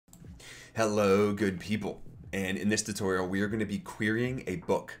Hello, good people. And in this tutorial, we are going to be querying a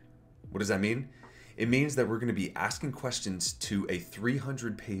book. What does that mean? It means that we're going to be asking questions to a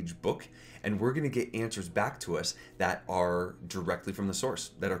 300-page book, and we're going to get answers back to us that are directly from the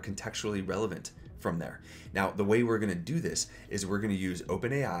source, that are contextually relevant from there. Now, the way we're going to do this is we're going to use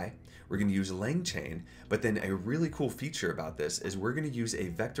OpenAI, we're going to use LangChain, but then a really cool feature about this is we're going to use a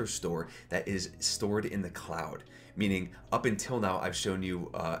vector store that is stored in the cloud. Meaning, up until now, I've shown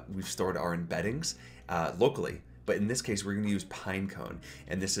you we've stored our embeddings locally. But in this case, we're going to use Pinecone,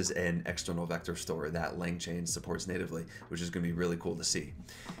 and this is an external vector store that LangChain supports natively, which is going to be really cool to see.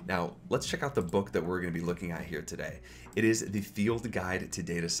 Now, let's check out the book that we're going to be looking at here today. It is The Field Guide to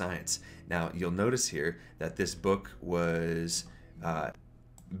Data Science. Now, you'll notice here that this book was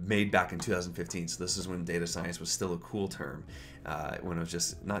made back in 2015, so this is when data science was still a cool term, when it was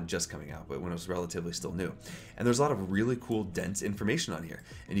just not just coming out, but when it was relatively still new. And there's a lot of really cool dense information on here,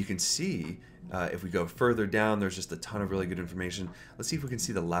 and you can see if we go further down, there's just a ton of really good information. Let's see if we can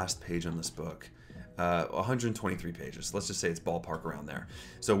see the last page on this book. 123 pages. Let's just say it's ballpark around there.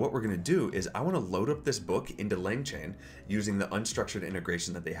 So what we're going to do is I want to load up this book into LangChain using the unstructured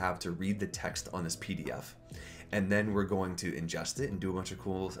integration that they have to read the text on this PDF. And then we're going to ingest it and do a bunch of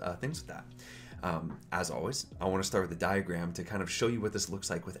cool things with that. As always, I want to start with a diagram to kind of show you what this looks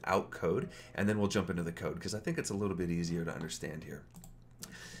like without code, and then we'll jump into the code because I think it's a little bit easier to understand here.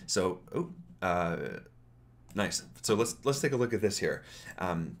 So, nice. So let's take a look at this here.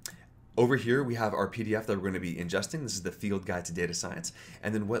 Over here, we have our PDF that we're going to be ingesting. This is the Field Guide to Data Science.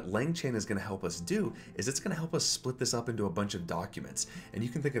 And then what LangChain is going to help us do is it's going to help us split this up into a bunch of documents. And you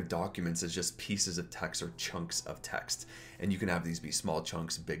can think of documents as just pieces of text or chunks of text. And you can have these be small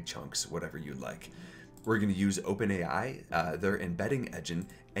chunks, big chunks, whatever you like. We're going to use OpenAI, their embedding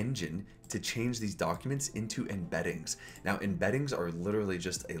engine, to change these documents into embeddings. Now, embeddings are literally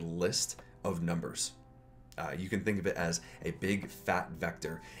just a list of numbers. You can think of it as a big fat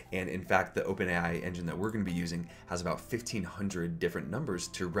vector, and in fact the OpenAI engine that we're going to be using has about 1,500 different numbers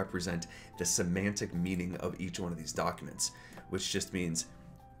to represent the semantic meaning of each one of these documents, which just means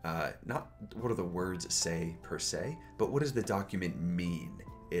not what do the words say per se, but what does the document mean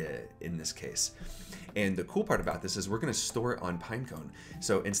in this case. And the cool part about this is we're going to store it on Pinecone.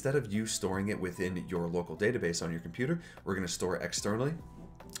 So instead of you storing it within your local database on your computer, we're going to store it externally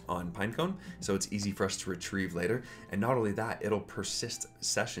on Pinecone, so it's easy for us to retrieve later. And not only that, it'll persist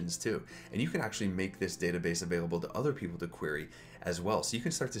sessions too, and you can actually make this database available to other people to query as well, so you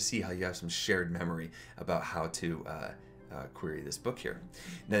can start to see how you have some shared memory about how to query this book here.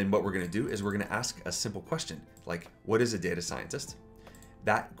 And then what we're going to do is we're going to ask a simple question like, what is a data scientist?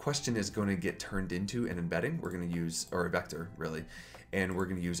 That question is going to get turned into an embedding. We're going to use, or a vector really, and we're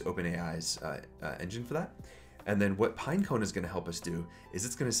going to use OpenAI's engine for that. And then what Pinecone is going to help us do is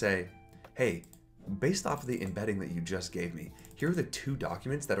it's going to say, hey, based off of the embedding that you just gave me, here are the two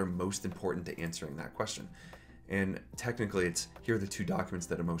documents that are most important to answering that question. And technically it's, here are the two documents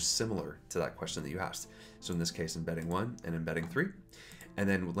that are most similar to that question that you asked. So in this case, embedding 1 and embedding 3. And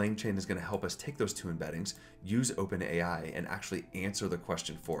then LangChain is going to help us take those two embeddings, use OpenAI, and actually answer the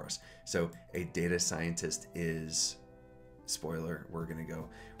question for us. So a data scientist is, spoiler, we're going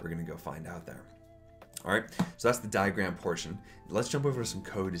to go find out there. All right, so that's the diagram portion. Let's jump over to some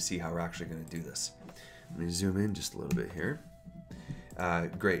code to see how we're actually going to do this. Let me zoom in just a little bit here.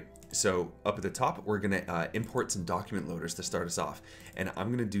 Great. So up at the top, we're going to import some document loaders to start us off. And I'm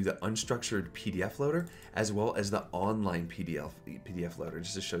going to do the unstructured PDF loader as well as the online PDF loader,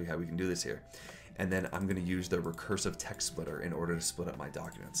 just to show you how we can do this here. And then I'm going to use the recursive text splitter in order to split up my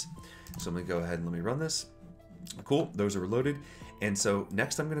documents. So I'm going to go ahead and let me run this. Cool, those are loaded. And so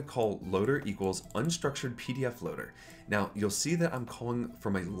next I'm going to call loader equals unstructured PDF loader. Now you'll see that I'm calling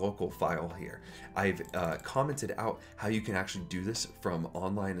from a local file here. I've commented out how you can actually do this from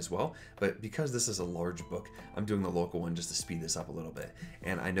online as well, but because this is a large book, I'm doing the local one just to speed this up a little bit.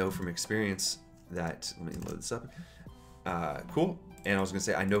 And I know from experience that, let me load this up. Cool. And I was going to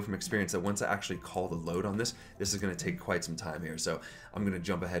say, I know from experience that once I actually call the load on this, this is going to take quite some time here. So I'm going to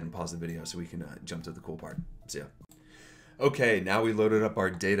jump ahead and pause the video so we can jump to the cool part. See ya. Okay, now we loaded up our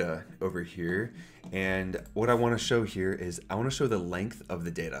data over here. And what I want to show here is I want to show the length of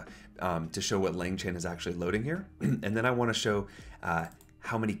the data to show what LangChain is actually loading here. And then I want to show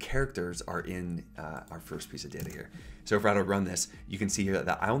how many characters are in our first piece of data here. So if I were to run this, you can see here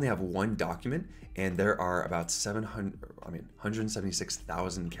that I only have one document and there are about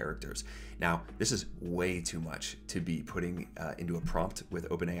 176,000 characters. Now, this is way too much to be putting into a prompt with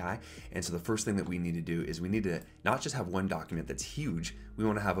OpenAI. And so the first thing that we need to do is we need to not just have one document that's huge, we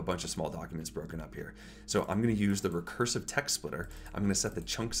want to have a bunch of small documents broken up here. So I'm going to use the recursive text splitter. I'm going to set the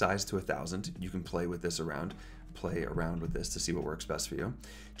chunk size to 1,000. You can play with this around. Play around with this to see what works best for you.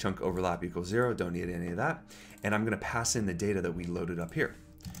 Chunk overlap equals 0, don't need any of that. And I'm gonna pass in the data that we loaded up here.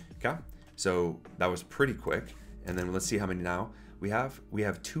 Okay, so that was pretty quick. And then let's see how many now we have. We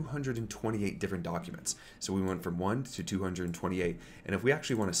have 228 different documents. So we went from 1 to 228. And if we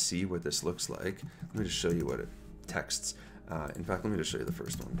actually wanna see what this looks like, let me just show you what it texts. In fact, let me just show you the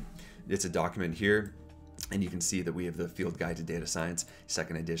first one. It's a document here. And you can see that we have the Field Guide to Data Science,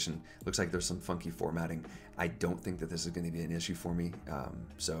 2nd edition. Looks like there's some funky formatting. I don't think that this is going to be an issue for me.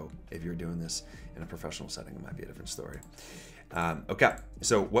 So if you're doing this in a professional setting, it might be a different story. Okay,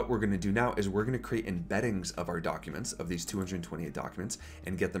 so what we're going to do now is we're going to create embeddings of our documents, of these 228 documents,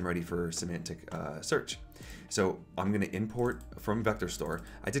 and get them ready for semantic search. So I'm going to import from Vector Store.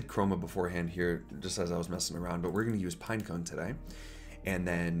 I did Chroma beforehand here, just as I was messing around, but we're going to use Pinecone today. And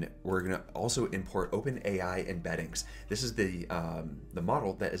then we're going to also import OpenAI embeddings. This is the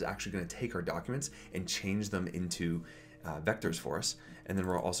model that is actually going to take our documents and change them into vectors for us. And then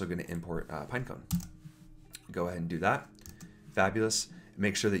we're also going to import Pinecone. Go ahead and do that. Fabulous.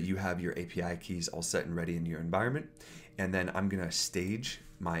 Make sure that you have your API keys all set and ready in your environment. And then I'm going to stage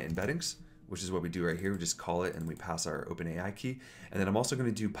my embeddings, which is what we do right here. We just call it and we pass our OpenAI key. And then I'm also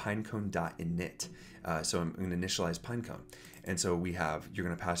going to do pinecone.init. So I'm going to initialize Pinecone. And so we have, you're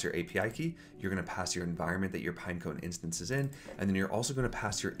going to pass your API key, you're going to pass your environment that your Pinecone instance is in, and then you're also going to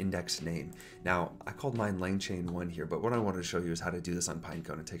pass your index name. Now, I called mine LangChain1 here, but what I wanted to show you is how to do this on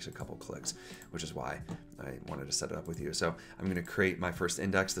Pinecone. It takes a couple clicks, which is why I wanted to set it up with you. So I'm going to create my first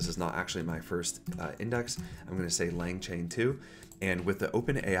index. This is not actually my first index. I'm going to say LangChain2. And with the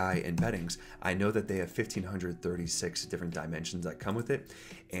OpenAI embeddings, I know that they have 1,536 different dimensions that come with it.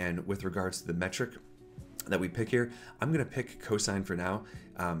 And with regards to the metric that we pick here, I'm going to pick cosine for now.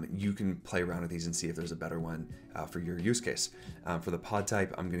 You can play around with these and see if there's a better one for your use case. For the pod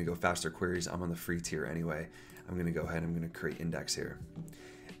type, I'm going to go faster queries. I'm on the free tier anyway. I'm going to go ahead and I'm going to create index here.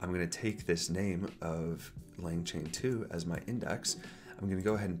 I'm going to take this name of LangChain2 as my index. I'm going to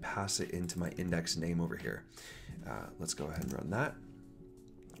go ahead and pass it into my index name over here. Let's go ahead and run that.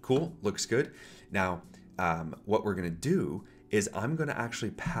 Cool, looks good. Now, what we're going to do is I'm going to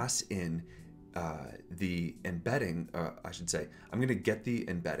actually pass in the embedding, I should say, I'm going to get the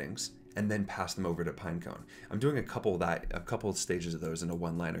embeddings and then pass them over to Pinecone. I'm doing a couple of stages of those in a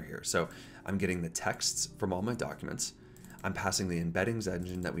one-liner here. So I'm getting the texts from all my documents. I'm passing the embeddings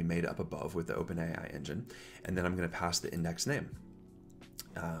engine that we made up above with the OpenAI engine, and then I'm going to pass the index name.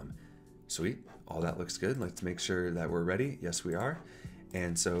 Sweet, all that looks good. Let's make sure that we're ready. Yes, we are.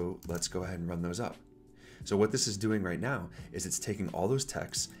 And so let's go ahead and run those up. So what this is doing right now is it's taking all those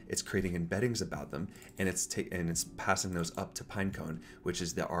texts, it's creating embeddings about them, and it's passing those up to Pinecone, which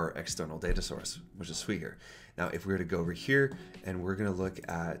is our external data source, which is sweet here. Now, if we were to go over here and we're going to look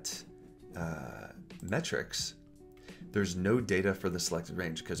at metrics, there's no data for the selected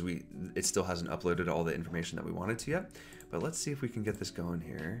range because it still hasn't uploaded all the information that we wanted to yet. But let's see if we can get this going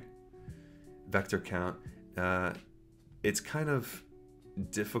here. Vector count. It's kind of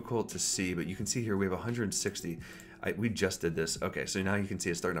difficult to see, but you can see here we have 160. We just did this. Okay, so now you can see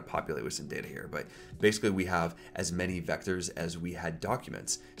it's starting to populate with some data here, but basically we have as many vectors as we had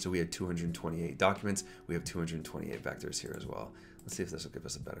documents. So we had 228 documents. We have 228 vectors here as well. Let's see if this will give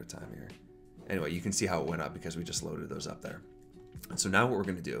us a better time here. Anyway, you can see how it went up because we just loaded those up there. And so now what we're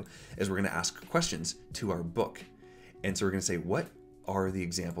going to do is we're going to ask questions to our book. And so we're going to say, what are the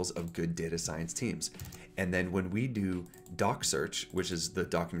examples of good data science teams? And then when we do doc search, which is the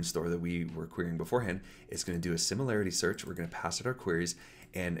document store that we were querying beforehand, it's going to do a similarity search. We're going to pass it our queries,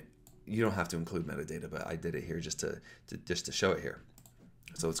 and you don't have to include metadata, but I did it here just to show it here.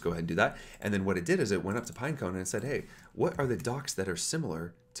 So let's go ahead and do that. And then what it did is it went up to Pinecone and it said, hey, what are the docs that are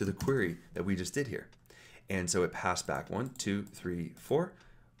similar to the query that we just did here? And so it passed back 1, 2, 3, 4,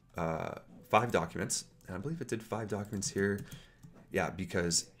 5 documents. And I believe it did 5 documents here. Yeah,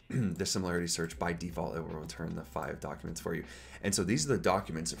 because the similarity search by default, it will return the 5 documents for you. And so these are the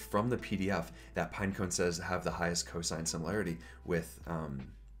documents from the PDF that Pinecone says have the highest cosine similarity with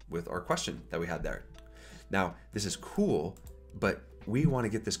our question that we had there. Now, this is cool, but we want to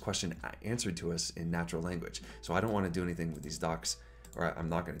get this question answered to us in natural language. So I don't want to do anything with these docs or I'm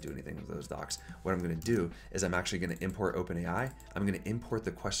not going to do anything with those docs. What I'm going to do is I'm actually going to import OpenAI. I'm going to import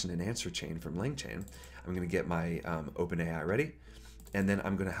the question and answer chain from LangChain. I'm going to get my OpenAI ready, and then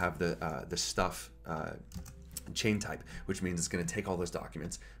I'm going to have the stuff chain type, which means it's going to take all those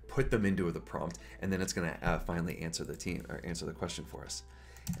documents, put them into the prompt, and then it's going to finally answer the question for us.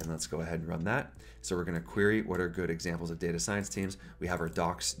 And let's go ahead and run that. So we're going to query what are good examples of data science teams. We have our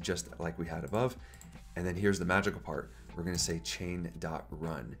docs just like we had above. And then here's the magical part. We're going to say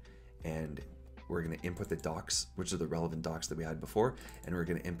chain.run, and we're going to input the docs, which are the relevant docs that we had before, and we're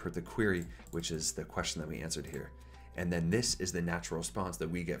going to input the query, which is the question that we answered here. And then this is the natural response that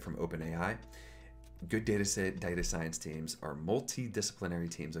we get from OpenAI. Good data science teams are multidisciplinary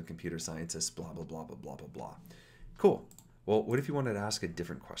teams of computer scientists, blah, blah, blah, blah, blah, blah, blah. Cool. Well, what if you wanted to ask a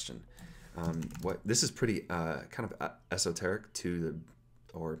different question? This is pretty kind of esoteric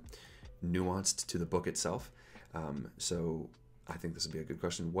or nuanced to the book itself. So I think this would be a good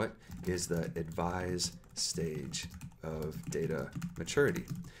question. What is the advise stage of data maturity?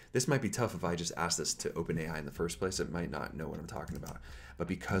 This might be tough if I just asked this to OpenAI in the first place. It might not know what I'm talking about. But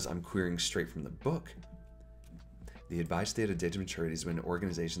because I'm querying straight from the book, the advised state of data maturity is when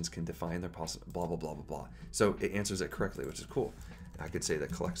organizations can define their possible blah, blah, blah, blah, blah. So it answers it correctly, which is cool. I could say the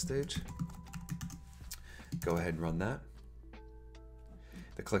collect stage. Go ahead and run that.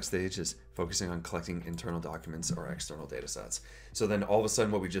 The collect stage is focusing on collecting internal documents or external data sets. So then all of a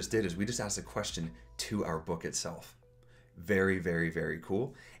sudden what we just did is we just asked a question to our book itself. Very, very, very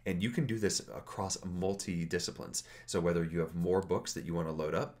cool. And you can do this across multi-disciplines. So whether you have more books that you want to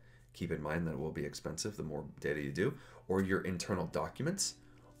load up, keep in mind that it will be expensive the more data you do, or your internal documents,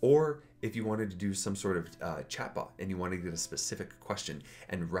 or if you wanted to do some sort of chatbot and you wanted to get a specific question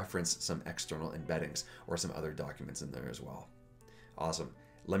and reference some external embeddings or some other documents in there as well. Awesome.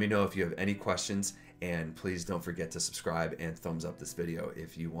 Let me know if you have any questions, and please don't forget to subscribe and thumbs up this video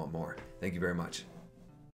if you want more. Thank you very much.